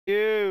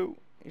Yo,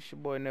 it's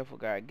your boy Never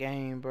Got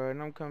Game, bro,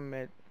 and I'm coming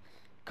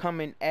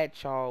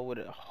at y'all with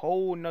a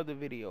whole nother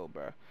video,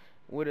 bro.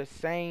 With the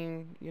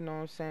same, you know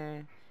what I'm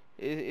saying?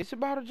 It's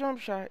about a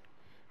jump shot.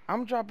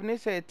 I'm dropping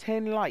this at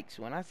 10 likes.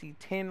 When I see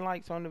 10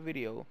 likes on the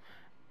video,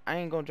 I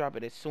ain't gonna drop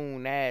it as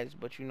soon as,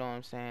 but you know what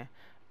I'm saying?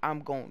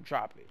 I'm gonna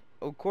drop it.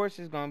 Of course,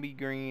 it's gonna be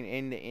green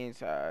in the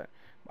inside,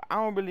 but I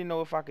don't really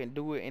know if I can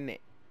do it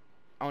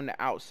on the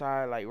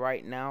outside like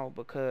right now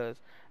because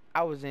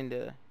I was in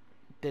the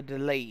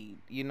delayed.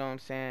 You know what I'm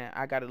saying?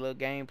 I got a little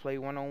gameplay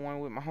one-on-one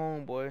with my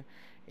homeboy.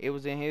 It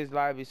was in his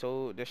lobby,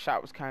 so the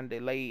shot was kind of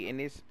delayed, and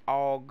it's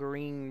all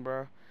green,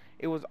 bro.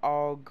 It was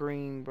all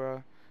green,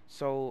 bro.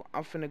 So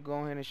I'm finna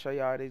go ahead and show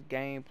y'all this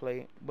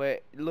gameplay.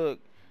 But look,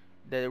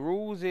 the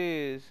rules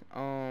is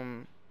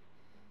when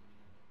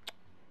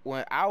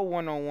our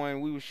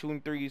one-on-one, we was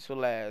shooting threes for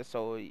last.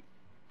 So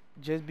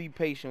just be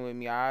patient with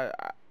me. I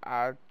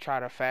try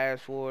to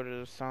fast forward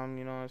or something.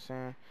 You know what I'm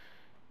saying?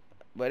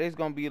 But it's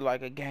gonna be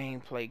like a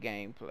gameplay.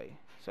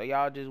 So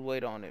y'all just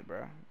wait on it,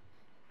 bro.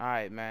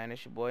 Alright, man.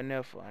 It's your boy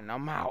Nefa, and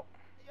I'm out.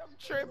 I'm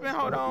tripping.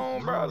 Hold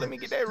on, bro. Let me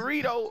get that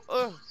Rito.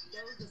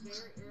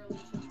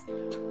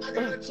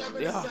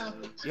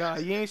 Yeah,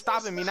 you ain't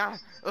stopping me now.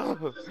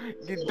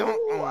 Get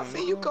dunked on. I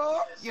feel you,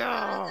 Carl.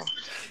 Yeah.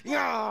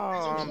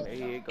 Here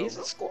you go. It's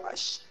a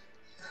squash.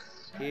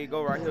 Here you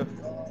go, right here.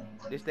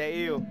 This that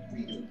L.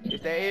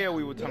 It's that L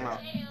we were talking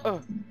about.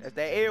 That's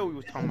that L we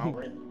was talking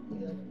about.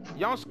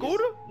 Young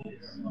Scooter?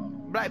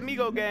 Black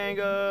Migo gang,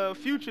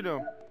 future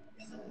them.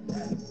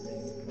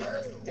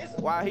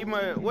 Why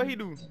what he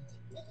do?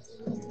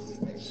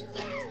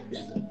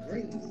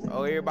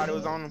 Oh, everybody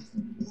was on him.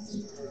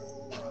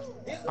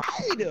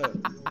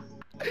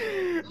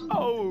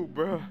 Oh,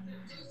 bro.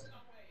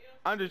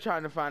 I'm just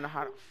trying to find out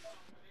how to.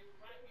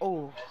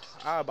 Oh,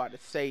 I was about to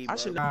say, bro.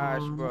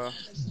 Gosh,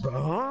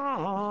 bro.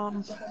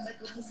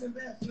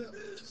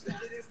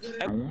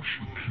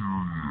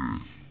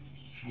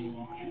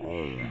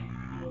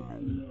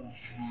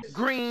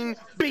 Green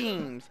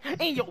beams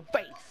in your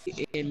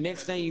face. And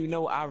next thing you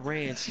know, I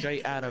ran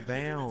straight out of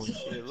bounds.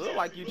 It looked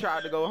like you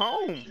tried to go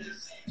home.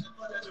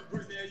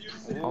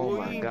 Oh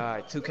my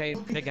God,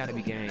 2K, they gotta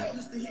be game.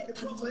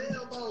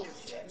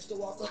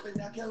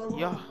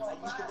 Yeah.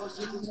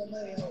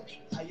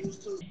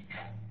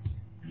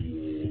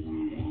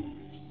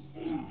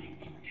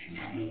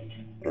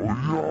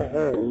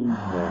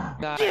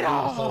 Get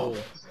off!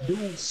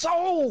 Dude,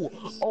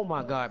 oh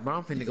my God, bro,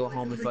 I'm finna go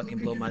home and fucking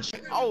blow my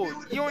shit. Oh,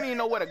 you don't even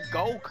know where to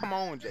go? Come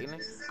on,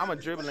 Jalen. I'm a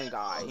dribbling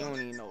guy. You don't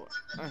even know it.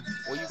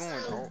 Where you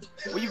going, dog?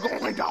 Where you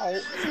going,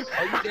 dog?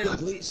 Oh, you did a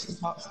glitch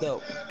top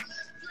step.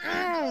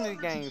 This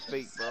game's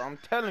fake, bro. I'm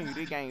telling you,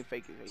 this game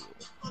fake as hell.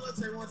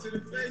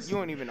 You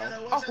don't even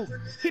know. Oh,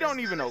 he don't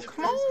even know.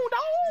 Come on,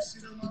 dog.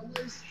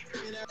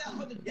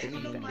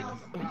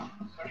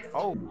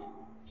 Oh.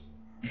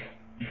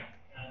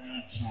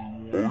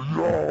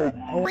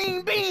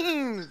 Green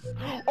beans!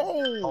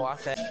 Oh, I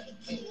said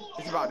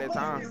it's about that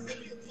time.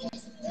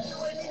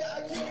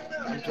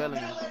 I'm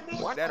telling you.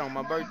 That on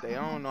my birthday.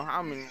 I don't know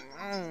how many.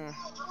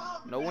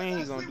 No when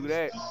he gonna do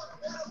that.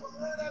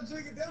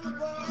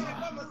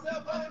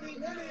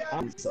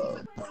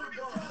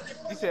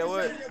 You said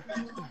what?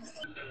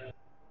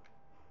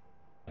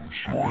 I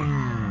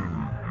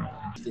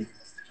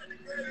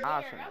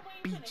was finna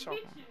beat you.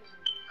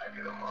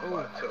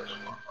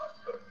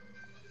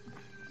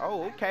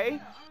 Oh, okay.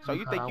 So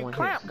you think you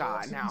clamp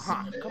God now,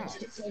 huh? Come on.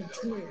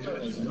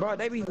 Bro,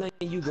 they be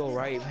letting you go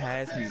right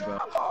past me,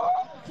 bro.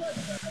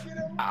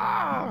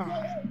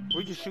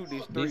 We can shoot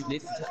these three.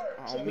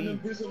 On me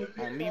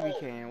we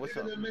can. What's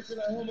up?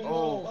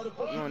 Oh,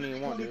 you don't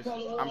even want this.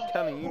 I'm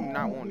telling you, you do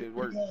not want this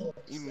work.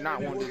 You do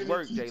not want this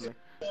work, Jalen.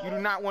 You do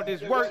not want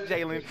this work,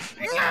 Jalen.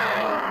 You do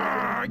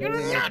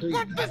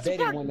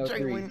not want this work,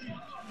 Jalen.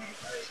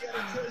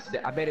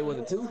 I bet it was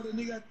a 2.